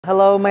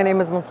Hello, my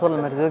name is Mansour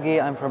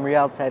Almarzooqi. I'm from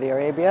Riyadh, Saudi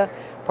Arabia,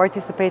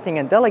 participating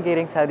and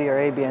delegating Saudi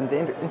Arabia in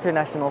the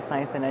International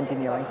Science and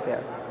Engineering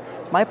Fair.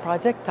 My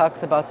project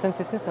talks about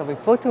synthesis of a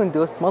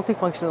photo-induced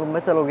multifunctional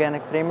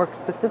metal-organic framework,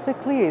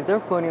 specifically a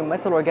zirconium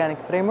metal-organic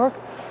framework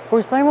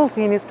for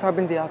simultaneous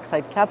carbon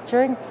dioxide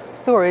capturing,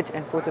 storage,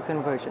 and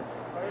photoconversion.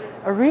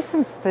 A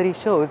recent study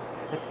shows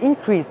that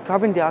increased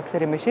carbon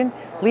dioxide emission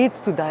leads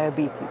to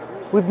diabetes,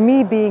 with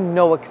me being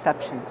no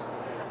exception.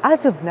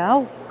 As of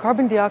now,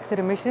 carbon dioxide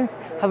emissions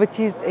have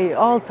achieved an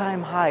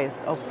all-time highest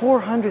of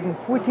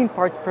 414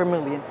 parts per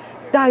million,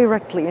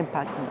 directly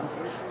impacting us.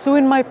 So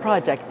in my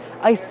project,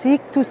 I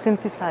seek to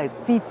synthesize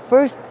the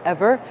first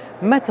ever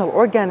metal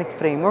organic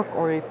framework,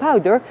 or a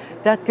powder,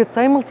 that could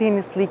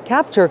simultaneously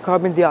capture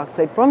carbon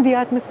dioxide from the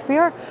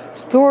atmosphere,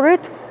 store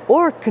it,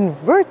 or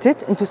convert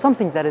it into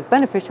something that is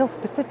beneficial,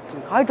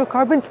 specifically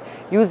hydrocarbons,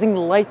 using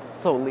light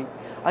solely.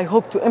 I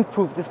hope to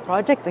improve this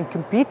project and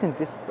compete in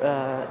this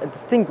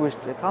distinguished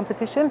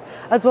competition,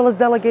 as well as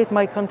delegate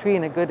my country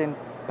in a good and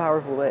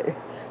powerful way.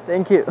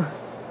 Thank you.